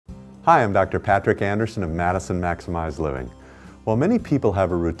Hi, I'm Dr. Patrick Andersen of Madison Maximize Living. While many people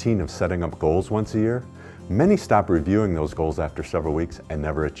have a routine of setting up goals once a year, many stop reviewing those goals after several weeks and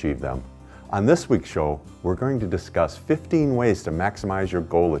never achieve them. On this week's show, we're going to discuss 15 ways to maximize your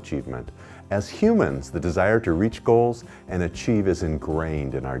goal achievement. As humans, the desire to reach goals and achieve is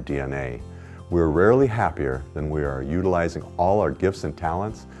ingrained in our DNA. We're rarely happier than we are utilizing all our gifts and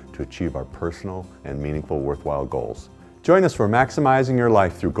talents to achieve our personal and meaningful, worthwhile goals. Join us for maximizing your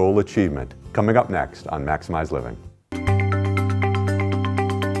life through goal achievement, coming up next on Maximize Living.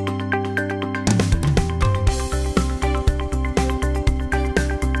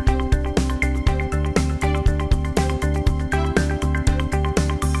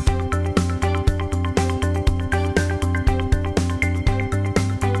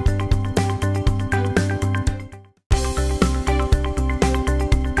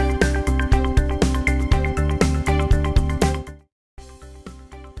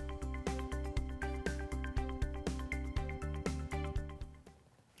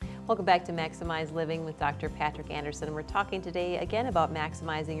 Welcome back to Maximize Living with Dr. Patrick Andersen. And we're talking today again about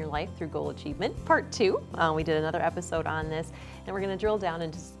maximizing your life through goal achievement, part 2. We did another episode on this, and we're going to drill down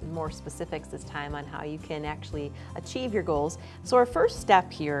into more specifics this time on how you can actually achieve your goals. So our first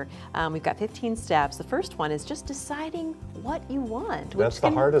step here, we've got 15 steps. The first one is just deciding what you want. That's the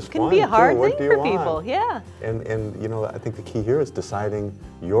hardest one. Can be a hard too. thing for people, yeah. And you know, I think the key here is deciding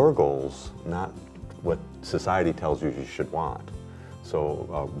your goals, not what society tells you you should want.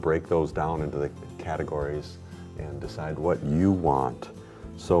 So break those down into the categories and decide what you want.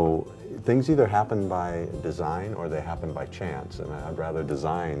 So things either happen by design or they happen by chance. And I'd rather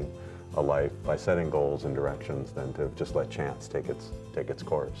design a life by setting goals and directions than to just let chance take its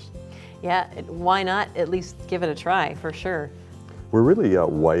course. Yeah, why not at least give it a try, for sure. We're really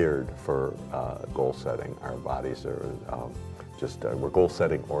wired for goal setting. Our bodies are we're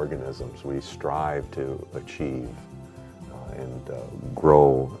goal-setting organisms. We strive to achieve and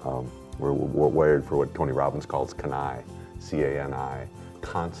grow. We're wired for what Tony Robbins calls CANI, C-A-N-I,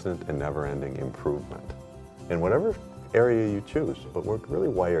 constant and never-ending improvement in whatever area you choose, but we're really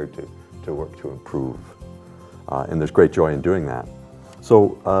wired to work to improve. And there's great joy in doing that.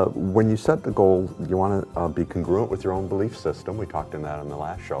 So when you set the goal, you want to be congruent with your own belief system. We talked in that on the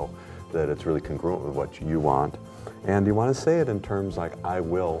last show, that it's really congruent with what you want. And you want to say it in terms like, I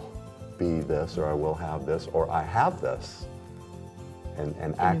will be this, or I will have this, or I have this.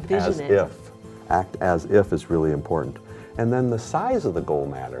 And act as if. Act as if is really important. And then the size of the goal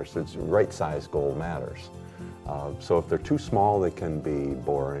matters. It's right size goal matters. So if they're too small, they can be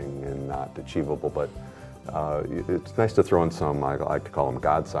boring and not achievable, but it's nice to throw in some, I like to call them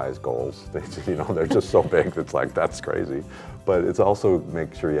God-sized goals. They're just so big, it's like, that's crazy. But it's also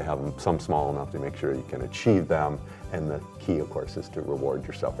make sure you have some small enough to make sure you can achieve them. And the key, of course, is to reward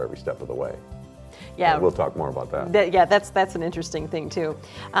yourself every step of the way. Yeah, we'll talk more about that. Yeah, that's an interesting thing too.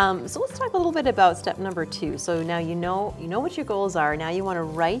 So let's talk a little bit about step number 2. So now you know what your goals are. Now you want to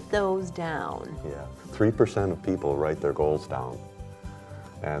write those down. Yeah, 3% of people write their goals down,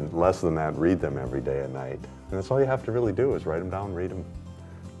 and less than that read them every day and night. And that's all you have to really do is write them down, read them,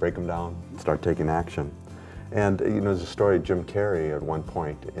 break them down, start taking action. And there's a story. Jim Carrey at one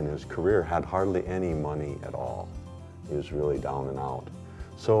point in his career had hardly any money at all. He was really down and out.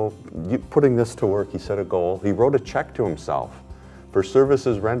 So putting this to work, he set a goal. He wrote a check to himself for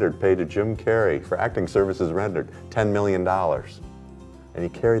services rendered, paid to Jim Carrey for acting services rendered, $10 million. And he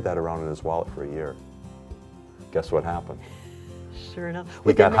carried that around in his wallet for a year. Guess what happened? Sure enough.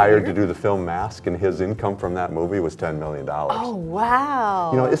 He got hired to do the film Mask, and his income from that movie was $10 million. Oh,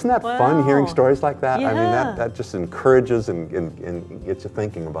 wow. Isn't that fun hearing stories like that? Yeah. I mean, that just encourages and gets you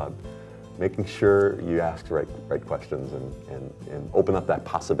thinking about making sure you ask the right questions and open up that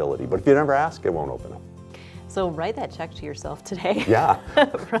possibility. But if you never ask, it won't open up. So write that check to yourself today. Yeah.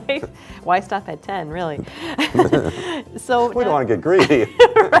 Right? Why stop at 10, really? So we don't want to get greedy.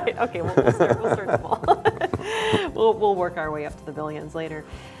 Right, okay, we'll start small. We'll work our way up to the billions later.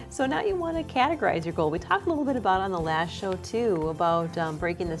 So now you want to categorize your goal. We talked a little bit about on the last show too, about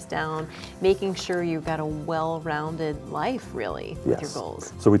breaking this down, making sure you've got a well-rounded life really with your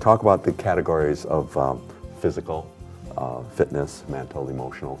goals. So we talk about the categories of physical, fitness, mental,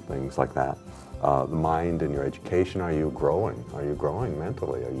 emotional, things like that. The mind and your education, are you growing? Are you growing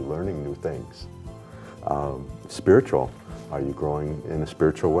mentally? Are you learning new things? Spiritual, are you growing in a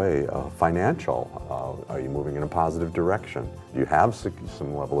spiritual way? Financial, are you moving in a positive direction? Do you have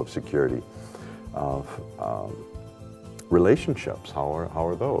some level of security? Relationships, how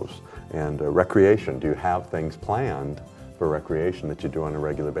are those? And recreation, do you have things planned for recreation that you do on a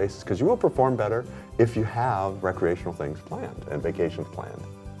regular basis? Because you will perform better if you have recreational things planned and vacations planned.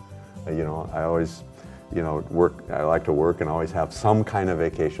 You know, I always, you know, I like to work and always have some kind of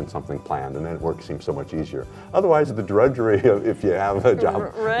vacation, something planned, and then work seems so much easier. Otherwise, the drudgery of if you have a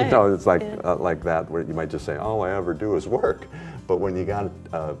job, right. you know, it's like like that, where you might just say, all I ever do is work. But when you got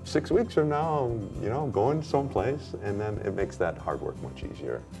 6 weeks from now, you know, going someplace, and then it makes that hard work much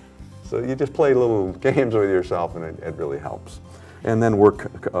easier. So you just play little games with yourself, and it really helps. And then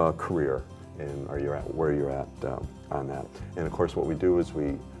work career, and where you're at on that. And of course, what we do is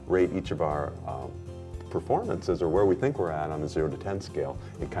we rate each of our performances, or where we think we're at on the 0 to 10 scale,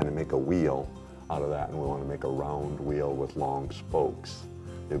 and kind of make a wheel out of that. And we want to make a round wheel with long spokes.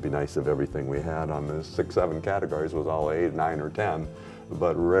 It'd be nice if everything we had on the 6, 7 categories was all 8, 9, or 10,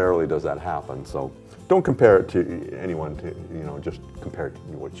 but rarely does that happen. So don't compare it to anyone, you know, just compare it to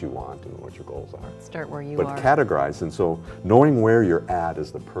what you want and what your goals are. Start where you are. But categorize, and so knowing where you're at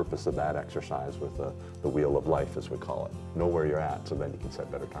is the purpose of that exercise with the wheel of life, as we call it. Know where you're at, so then you can set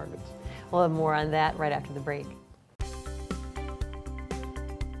better targets. We'll have more on that right after the break.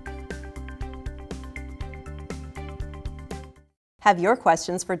 Have your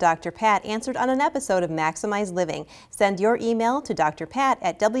questions for Dr. Pat answered on an episode of Maximize Living. Send your email to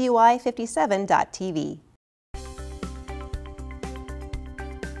drpat@wi57.tv.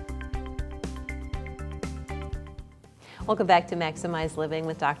 Welcome back to Maximize Living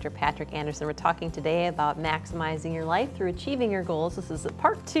with Dr. Patrick Andersen. We're talking today about maximizing your life through achieving your goals. This is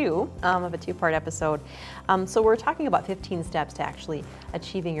part 2 of a 2-part episode. So we're talking about 15 steps to actually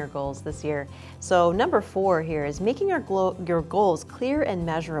achieving your goals this year. So number 4 here is making your goals clear and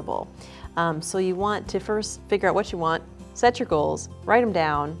measurable. So you want to first figure out what you want, set your goals, write them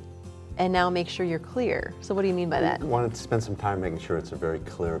down, and now make sure you're clear. So what do you mean by that? You want to spend some time making sure it's a very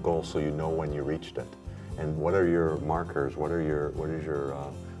clear goal, so you know when you reached it. And what are your markers? What is your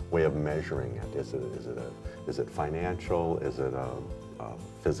way of measuring it? Is it financial? Is it a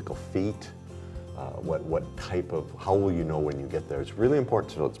physical feat? How will you know when you get there? It's really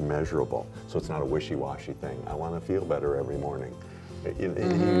important so it's measurable, so it's not a wishy-washy thing. I want to feel better every morning.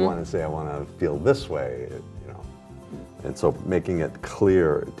 You want to say, I want to feel this way, you know. And so making it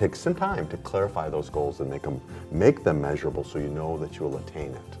clear, it takes some time to clarify those goals and make them measurable, so you know that you will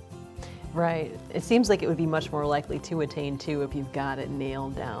attain it. Right. It seems like it would be much more likely to attain too if you've got it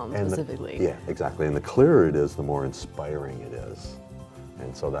nailed down specifically. Yeah, exactly. And the clearer it is, the more inspiring it is.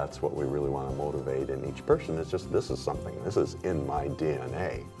 And so that's what we really want to motivate in each person. It's just, this is in my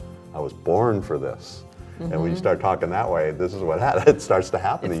DNA. I was born for this. And when you start talking that way, this is what happens. It starts to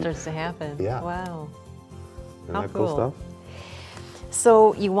happen. It starts to happen. Yeah. Wow. Isn't that cool stuff?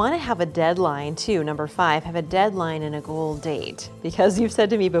 So you want to have a deadline too. Number 5, have a deadline and a goal date. Because you've said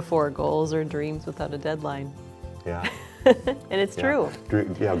to me before, goals are dreams without a deadline. Yeah. And it's true.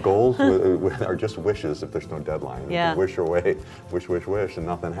 Yeah, goals are just wishes if there's no deadline. Yeah. You wish away, wish, and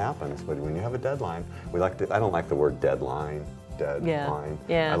nothing happens. But when you have a deadline, I don't like the word deadline. Deadline.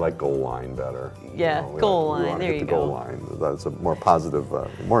 Yeah. I like goal line better. Yeah, goal line. There you go. Goal line. That's a more positive,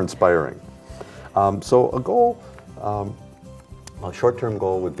 more inspiring. So a goal. A short-term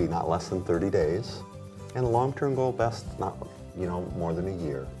goal would be not less than 30 days, and a long-term goal best not more than a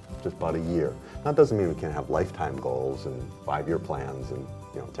year, just about a year. That doesn't mean we can't have lifetime goals and 5-year plans and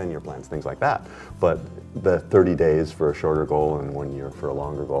 10-year plans, things like that. But the 30 days for a shorter goal and 1 year for a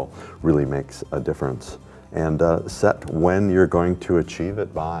longer goal really makes a difference. And set when you're going to achieve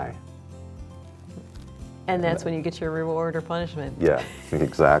it by. And that's when you get your reward or punishment. Yeah,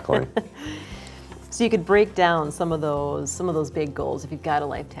 exactly. So you could break down some of those big goals. If you've got a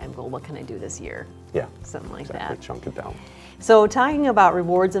lifetime goal, what can I do this year? Yeah, something like exactly. that. Chunk it down. So talking about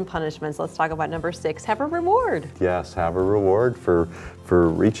rewards and punishments, let's talk about number 6. Have a reward. Yes, have a reward for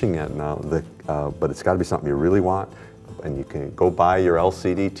reaching it. Now, but it's got to be something you really want, and you can go buy your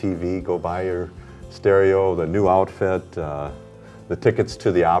LCD TV, go buy your stereo, the new outfit, the tickets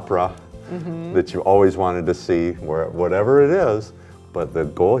to the opera that you always wanted to see, whatever it is. But the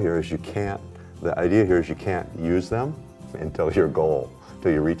goal here is the idea here is you can't use them until you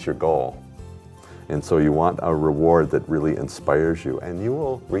reach your goal. And so you want a reward that really inspires you, and you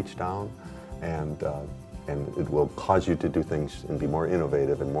will reach down and it will cause you to do things and be more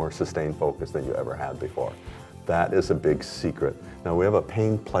innovative and more sustained focus than you ever had before. That is a big secret. Now we have a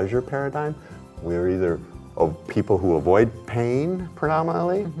pain-pleasure paradigm. We're either people who avoid pain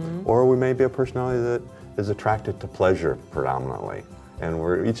predominantly, or we may be a personality that is attracted to pleasure predominantly. And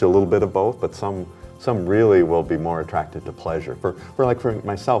we're each a little bit of both, but some really will be more attracted to pleasure. For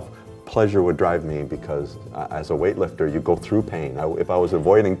myself, pleasure would drive me because as a weightlifter, you go through pain. If I was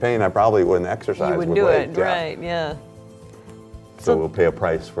avoiding pain, I probably wouldn't exercise. You wouldn't do it, right, yeah. So we'll pay a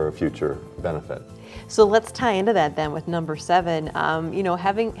price for a future benefit. So let's tie into that then with number 7. You know,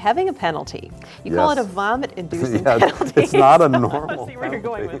 having a penalty. You call it a vomit-inducing penalty. It's not a normal see where you're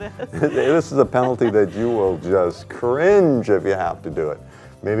going with this. This is a penalty that you will just cringe if you have to do it.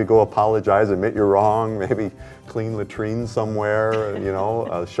 Maybe go apologize, admit you're wrong, maybe clean latrines somewhere, you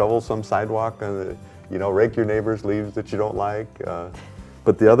know, shovel some sidewalk, you know, rake your neighbor's leaves that you don't like.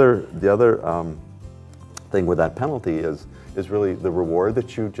 But the other thing with that penalty is really the reward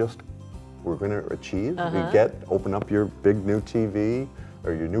that we're going to achieve. You open up your big new TV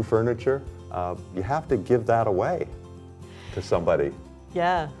or your new furniture. You have to give that away to somebody.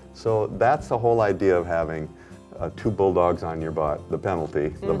 Yeah. So that's the whole idea of having 2 bulldogs on your butt, the penalty,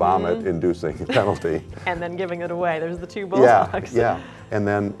 the vomit-inducing penalty. And then giving it away. There's the 2 bulldogs. Yeah, and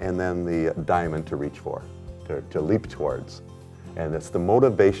then the diamond to reach for, to leap towards. And it's the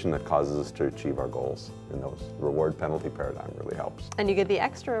motivation that causes us to achieve our goals. And those reward penalty paradigm really helps. And you get the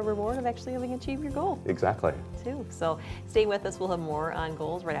extra reward of actually having achieved your goal. Exactly. Too. So stay with us. We'll have more on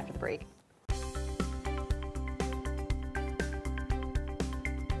goals right after the break.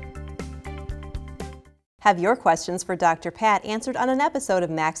 Have your questions for Dr. Pat answered on an episode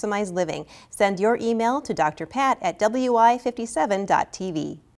of Maximize Living. Send your email to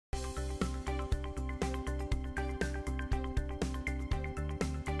drpat@wi57.tv.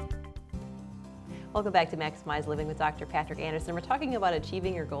 Welcome back to Maximize Living with Dr. Patrick Andersen. We're talking about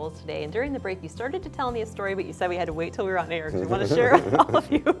achieving your goals today. And during the break, you started to tell me a story, but you said we had to wait till we were on air because we want to share with all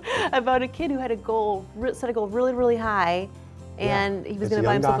of you about a kid who had set a goal really, really high. And he was going to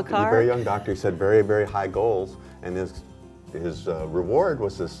buy himself a car. A very young doctor. He said very, very high goals, and his reward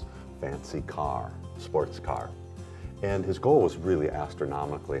was this fancy car, sports car, and his goal was really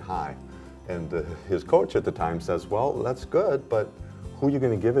astronomically high. And his coach at the time says, "Well, that's good, but who are you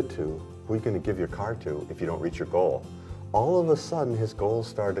going to give it to? Who are you going to give your car to if you don't reach your goal?" All of a sudden, his goals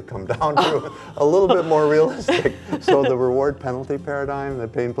started to come down to a little bit more realistic. So the reward penalty paradigm, the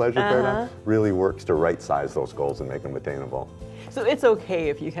pain pleasure paradigm, really works to right size those goals and make them attainable. So it's okay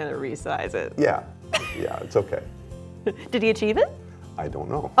if you kind of resize it. Yeah, it's okay. Did he achieve it? I don't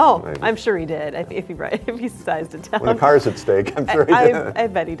know. Oh, I'm sure he did. If he sized it down. When a car's at stake, I'm sure he did. I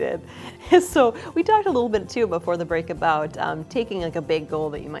bet he did. So we talked a little bit too before the break about taking like a big goal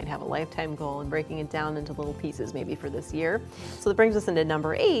that you might have, a lifetime goal, and breaking it down into little pieces maybe for this year. So that brings us into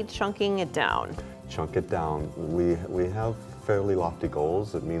number 8, chunking it down. Chunk it down. We have fairly lofty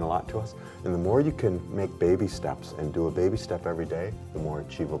goals that mean a lot to us. And the more you can make baby steps and do a baby step every day, the more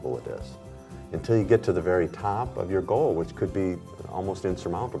achievable it is. Until you get to the very top of your goal, which could be almost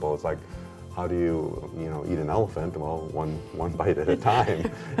insurmountable. It's like, how do you eat an elephant? Well, one bite at a time.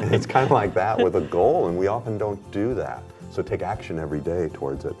 And it's kind of like that with a goal, and we often don't do that. So take action every day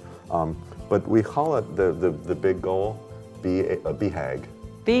towards it. But we call it the big goal, BHAG.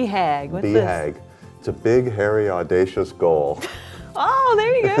 BHAG, what's this? BHAG. It's a big, hairy, audacious goal. Oh,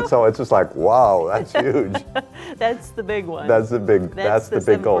 there you go. So it's just like, wow, that's huge. That's the big one. That's the big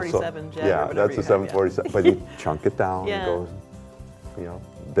goal. So, jet yeah, that's the 747. But you chunk it down and go,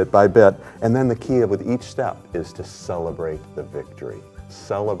 bit by bit. And then the key with each step is to celebrate the victory.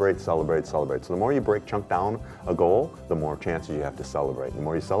 Celebrate, celebrate, celebrate. So the more you chunk down a goal, the more chances you have to celebrate. The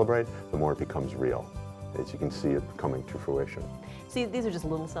more you celebrate, the more it becomes real, as you can see it coming to fruition. See, these are just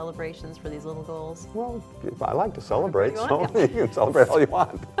little celebrations for these little goals. Well, I like to celebrate, so you can celebrate all you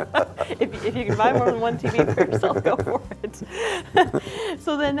want. if you can buy more than one TV for yourself, go for it.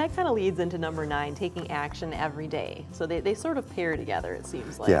 So then that kind of leads into number 9, taking action every day. So they sort of pair together, it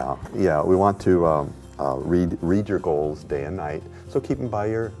seems like. Yeah. We want to read your goals day and night. So keep them by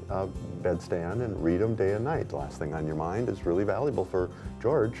your bedstand and read them day and night. The last thing on your mind is really valuable for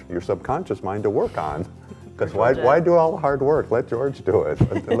George, your subconscious mind, to work on. Because why do all the hard work? Let George do it.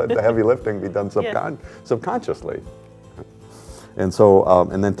 Let the heavy lifting be done subconsciously. And so,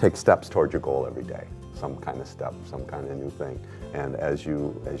 and then take steps toward your goal every day. Some kind of step, some kind of new thing. And as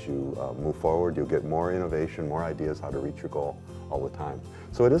you move forward, you'll get more innovation, more ideas how to reach your goal all the time.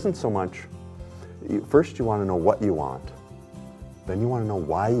 So it isn't so much, first you want to know what you want. Then you want to know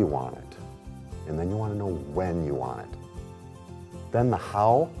why you want it. And then you want to know when you want it. Then the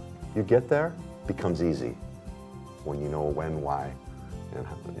how you get there becomes easy when you know when, why.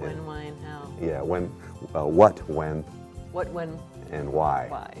 When, why, and how. Yeah, when, what, when. What, when. And why.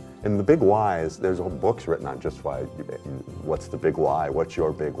 Why. And the big why is, there's whole books written on just why. What's the big why? What's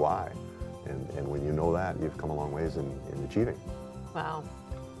your big why? And when you know that, you've come a long ways in achieving. Wow.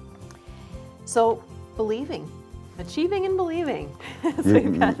 So, believing. Achieving and believing. So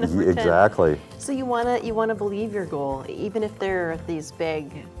you've got number 10. Exactly. So you wanna believe your goal, even if they're these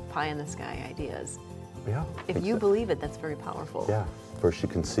big pie in the sky ideas. Yeah. If you believe it, that's very powerful. Yeah. First you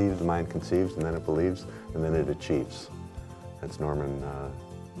conceive, the mind conceives, and then it believes, and then it achieves. That's Norman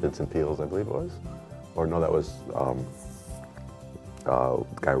Vincent Peale's, I believe it was. Or no, that was the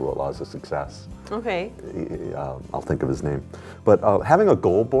guy who wrote Laws of Success. Okay. I'll think of his name. But having a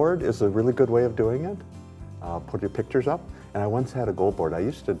goal board is a really good way of doing it. Put your pictures up. And I once had a goal board. I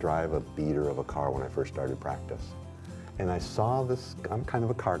used to drive a beater of a car when I first started practice. And I saw this, I'm kind of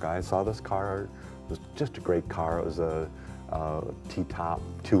a car guy, I saw this car. It was just a great car. It was a T-top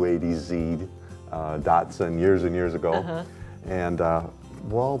 280Z Datsun years and years ago. And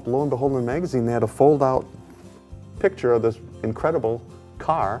well, lo and behold, in the magazine, they had a fold-out picture of this incredible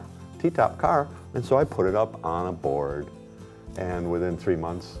car, T-top car, and so I put it up on a board. And within 3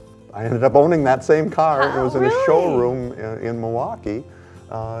 months, I ended up owning that same car. Oh, it was in really? a showroom in Milwaukee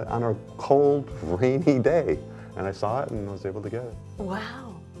on a cold, rainy day. And I saw it and was able to get it.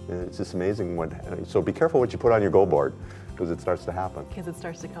 Wow. And it's just amazing so be careful what you put on your goal board, because it starts to happen. Because it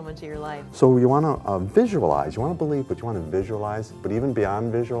starts to come into your life. So you want to visualize, you want to believe, but you want to visualize. But even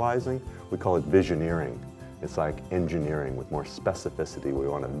beyond visualizing, we call it visioneering. It's like engineering with more specificity. We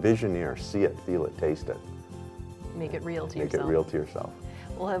want to visioneer, see it, feel it, taste it. Make it real to Make yourself. it real to yourself.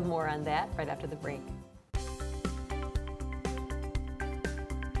 We'll have more on that right after the break.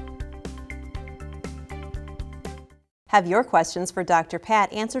 Have your questions for Dr.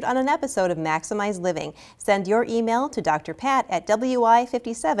 Pat answered on an episode of Maximize Living. Send your email to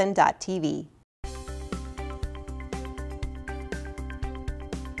drpat@wi57.tv.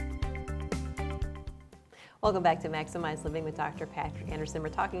 Welcome back to Maximize Living with Dr. Patrick Andersen. We're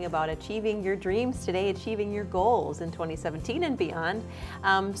talking about achieving your dreams today, achieving your goals in 2017 and beyond.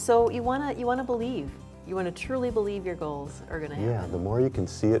 So you wanna believe. You want to truly believe your goals are going to happen. Yeah, the more you can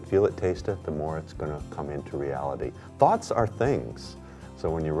see it, feel it, taste it, the more it's going to come into reality. Thoughts are things.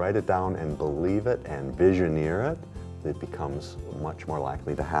 So when you write it down and believe it and visioneer it, it becomes much more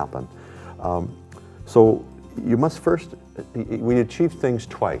likely to happen. So you must first, we achieve things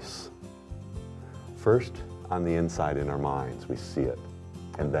twice. First, on the inside in our minds, we see it,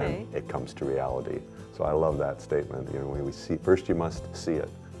 and then it comes to reality. So I love that statement. You know, when we see, first you must see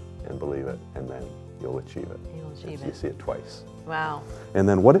it and believe it, and then you'll achieve it. You'll achieve it. You see it twice. Wow. And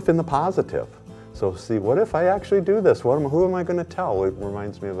then what if in the positive? So see, what if I actually do this? Who am I going to tell? It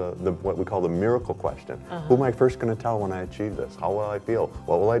reminds me of what we call the miracle question. Who am I first going to tell when I achieve this? How will I feel?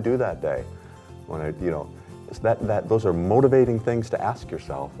 What will I do that day? When I, you know, those are motivating things to ask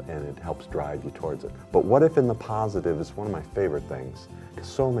yourself, and it helps drive you towards it. But what if in the positive is one of my favorite things, because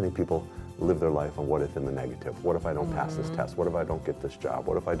so many people live their life on what if in the negative. What if I don't pass this test? What if I don't get this job?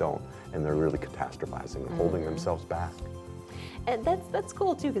 What if I don't? And they're really catastrophizing and holding themselves back. And that's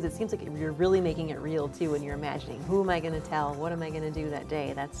cool too, because it seems like you're really making it real too when you're imagining, who am I going to tell? What am I going to do that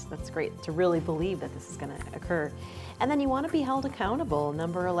day? That's great to really believe that this is going to occur. And then you want to be held accountable,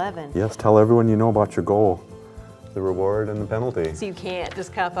 number 11. Yes, tell everyone you know about your goal. The reward and the penalty. So you can't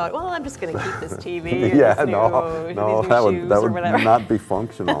just cop out, well, I'm just going to keep this TV. Yeah, this no, these that would whatever. not be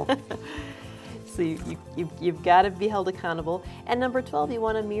functional. So you've got to be held accountable. And number 12, you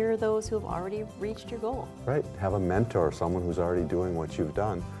want to mirror those who have already reached your goal. Right, have a mentor, someone who's already doing what you've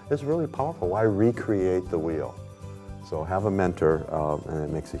done. It's really powerful. Why recreate the wheel? So have a mentor, and it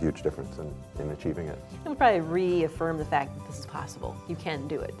makes a huge difference in achieving it. It would probably reaffirm the fact that this is possible. You can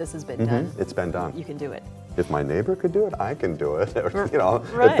do it. This has been done. It's been done. You can do it. If my neighbor could do it, I can do it. You know,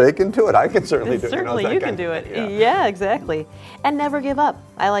 Right. if they can do it, I can certainly do it. Certainly you can do it. Yeah. Yeah, exactly. And never give up.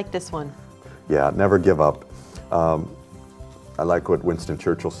 I like this one. Yeah, never give up. I like what Winston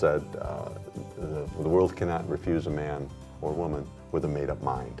Churchill said, the world cannot refuse a man or woman with a made-up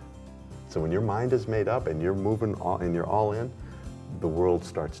mind. So when your mind is made up and you're moving and you're all in, the world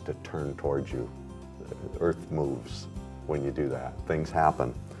starts to turn towards you. The earth moves when you do that. Things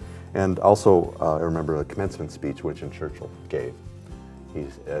happen. And also, I remember a commencement speech Winston Churchill gave.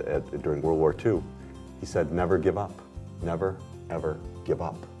 During World War II, he said, never give up. Never, ever give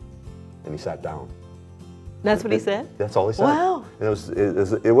up. And he sat down. That's what he said? That's all he said. Wow. And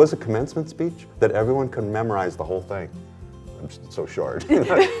it was a commencement speech that everyone could memorize the whole thing. I'm just so short.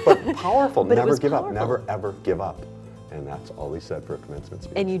 But powerful. But never give powerful. up. Never, ever give up. And that's all he said for a commencement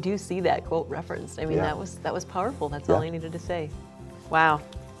speech. And you do see that quote referenced. I mean, Yeah. that was powerful. That's all he needed to say. Wow.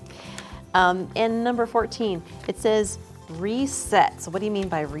 And number 14, it says reset. So what do you mean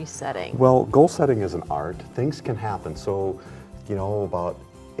by resetting? Well, goal setting is an art. Things can happen. So, you know, about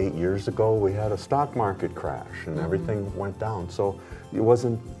 8 years ago, we had a stock market crash and everything went down. So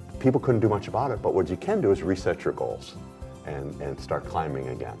people couldn't do much about it, but what you can do is reset your goals and start climbing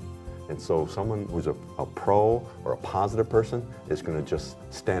again. And so someone who's a pro or a positive person is going to just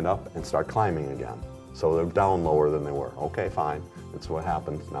stand up and start climbing again. So they're down lower than they were. Okay, fine. It's what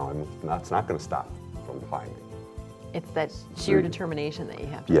happens. Now, it's not going to stop from finding. It's that sheer determination that you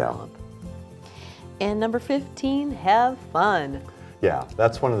have to Yeah. develop. And number 15, have fun. Yeah,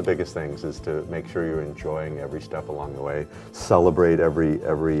 that's one of the biggest things, is to make sure you're enjoying every step along the way. Celebrate every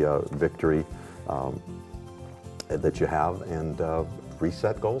victory that you have, and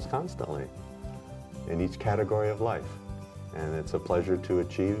reset goals constantly in each category of life. And it's a pleasure to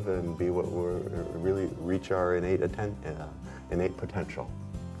achieve and be what really reach our innate potential.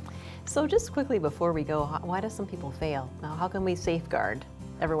 So just quickly before we go, why do some people fail? Now, how can we safeguard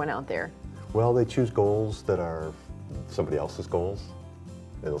everyone out there? Well, they choose goals that are somebody else's goals.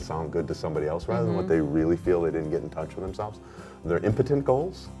 It'll sound good to somebody else rather than what they really feel. They didn't get in touch with themselves. They're impotent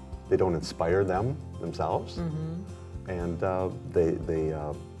goals. They don't inspire themselves. And they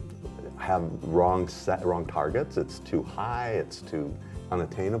have wrong targets. It's too high, it's too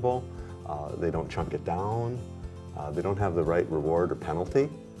unattainable. They don't chunk it down. They don't have the right reward or penalty.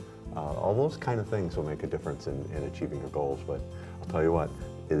 All those kind of things will make a difference in achieving your goals. But I'll tell you what,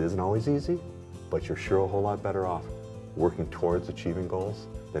 it isn't always easy, but you're sure a whole lot better off working towards achieving goals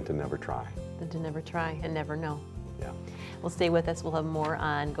than to never try. Than to never try and never know. Yeah. Well, stay with us. We'll have more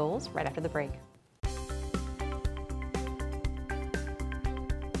on goals right after the break.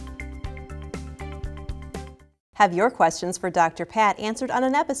 Have your questions for Dr. Pat answered on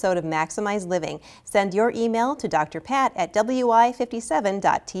an episode of Maximize Living. Send your email to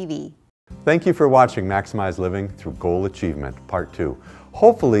drpat@wi57.tv. Thank you for watching Maximize Living through Goal Achievement, Part 2.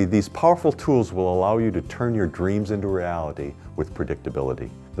 Hopefully, these powerful tools will allow you to turn your dreams into reality with predictability.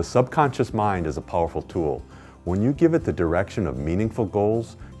 The subconscious mind is a powerful tool. When you give it the direction of meaningful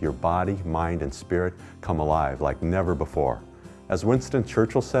goals, your body, mind, and spirit come alive like never before. As Winston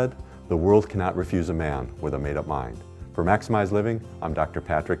Churchill said, the world cannot refuse a man with a made-up mind. For Maximize Living, I'm Dr.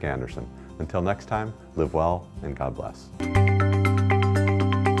 Patrick Andersen. Until next time, live well and God bless.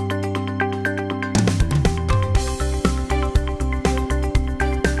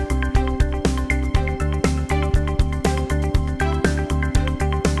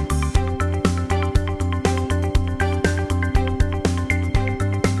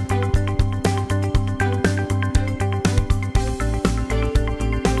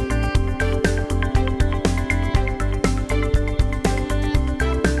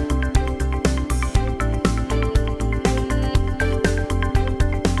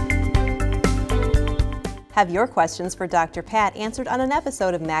 Have your questions for Dr. Pat answered on an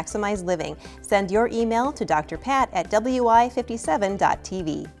episode of Maximize Living. Send your email to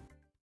drpat@wi57.tv.